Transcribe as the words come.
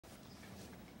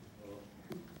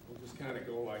kind of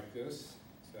go like this.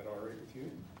 Is that all right with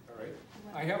you? All right.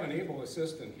 I have an able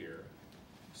assistant here.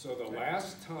 So the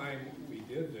last time we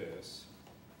did this,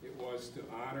 it was to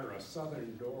honor a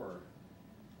Southern Door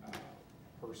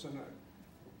person. I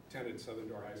attended Southern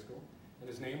Door High School, and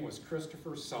his name was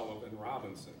Christopher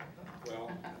Sullivan-Robinson.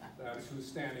 Well, that's who's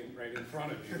standing right in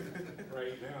front of you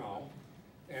right now.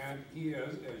 And he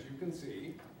is, as you can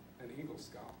see, an Eagle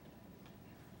Scout.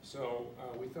 So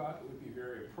we thought it would be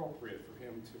very appropriate for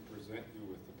him to present you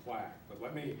with the plaque. But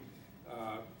let me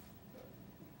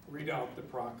read out the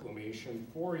proclamation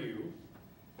for you.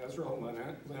 Ezra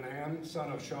Linnan,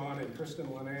 son of Sean and Kristen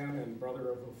Linnan and brother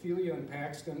of Ophelia and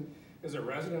Paxton, is a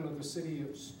resident of the city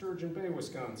of Sturgeon Bay,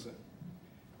 Wisconsin.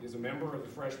 He is a member of the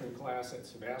freshman class at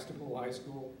Sevastopol High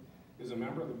School. He is a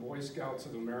member of the Boy Scouts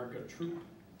of America Troop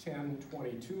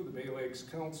 1022, the Bay Lakes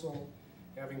Council,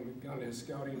 having begun his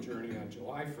scouting journey on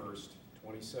July 1st,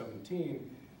 2017,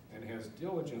 and has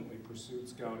diligently pursued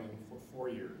scouting for 4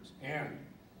 years. And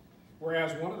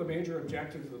whereas one of the major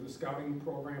objectives of the scouting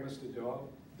program is to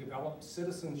develop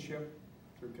citizenship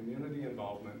through community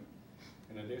involvement,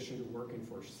 in addition to working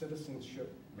for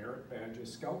citizenship merit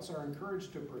badges, Scouts are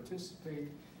encouraged to participate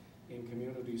in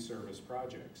community service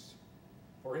projects.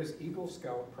 For his Eagle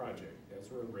Scout project,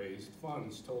 Ezra raised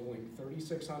funds totaling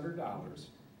 $3,600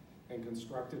 and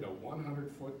constructed a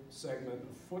 100-foot segment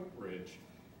of footbridge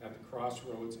at the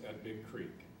crossroads at Big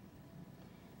Creek.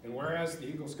 And whereas the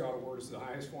Eagle Scout Award is the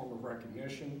highest form of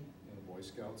recognition in the Boy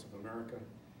Scouts of America,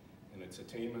 and its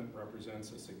attainment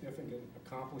represents a significant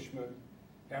accomplishment,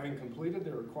 having completed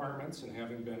the requirements and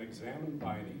having been examined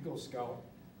by an Eagle Scout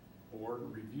Board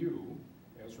review,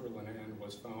 Ezra Linnan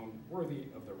was found worthy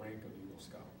of the rank of Eagle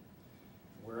Scout.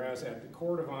 Whereas at the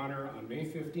Court of Honor on May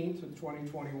 15th of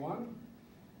 2021,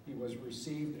 he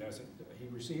received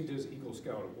his Eagle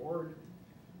Scout Award,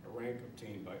 a rank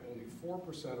obtained by only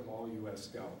 4% of all U.S.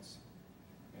 Scouts.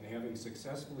 And having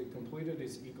successfully completed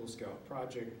his Eagle Scout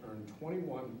project, earned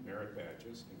 21 merit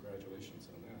badges, congratulations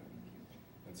on that,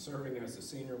 and serving as the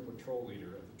senior patrol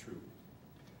leader of the troop.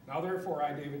 Now therefore,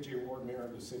 I, David J. Ward, Mayor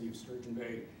of the City of Sturgeon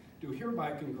Bay, do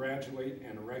hereby congratulate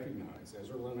and recognize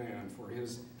Ezra Linnan for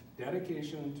his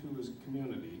dedication to his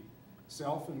community,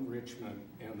 self-enrichment,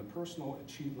 and the personal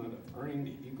achievement of earning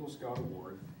the Eagle Scout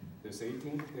Award this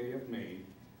 18th day of May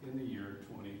in the year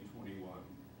 2021.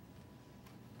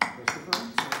 Christopher?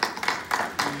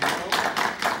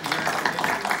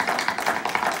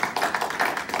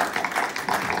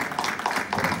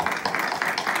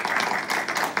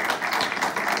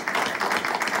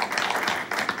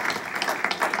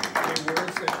 Any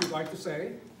words that you'd like to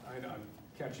say? I'm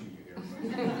catching you here.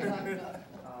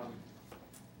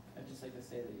 I'd just like to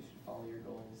say that you should follow your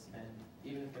goals, and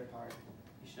even if they're hard,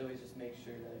 you should always just make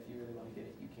sure that if you really want to get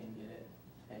it, you can get it,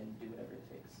 and do whatever it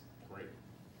takes. Great.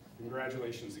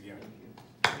 Congratulations again. Thank you.